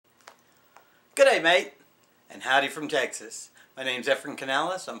G'day, mate, and howdy from Texas. My name's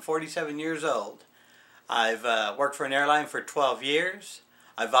Efrain. I'm 47 years old. I've worked for an airline for 12 years.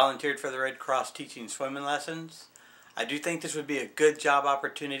 I volunteered for the Red Cross teaching swimming lessons. I do think this would be a good job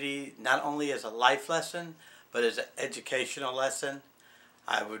opportunity, not only as a life lesson, but as an educational lesson.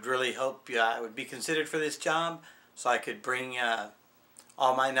 I would really hope I would be considered for this job so I could bring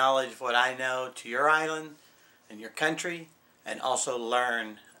all my knowledge of what I know to your island and your country, and also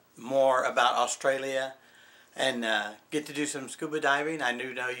learn more about Australia and get to do some scuba diving. I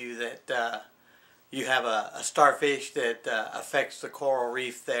do know you that you have a starfish that affects the coral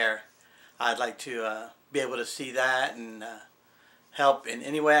reef there. I'd like to be able to see that and help in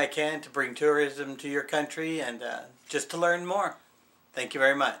any way I can to bring tourism to your country and just to learn more. Thank you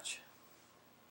very much.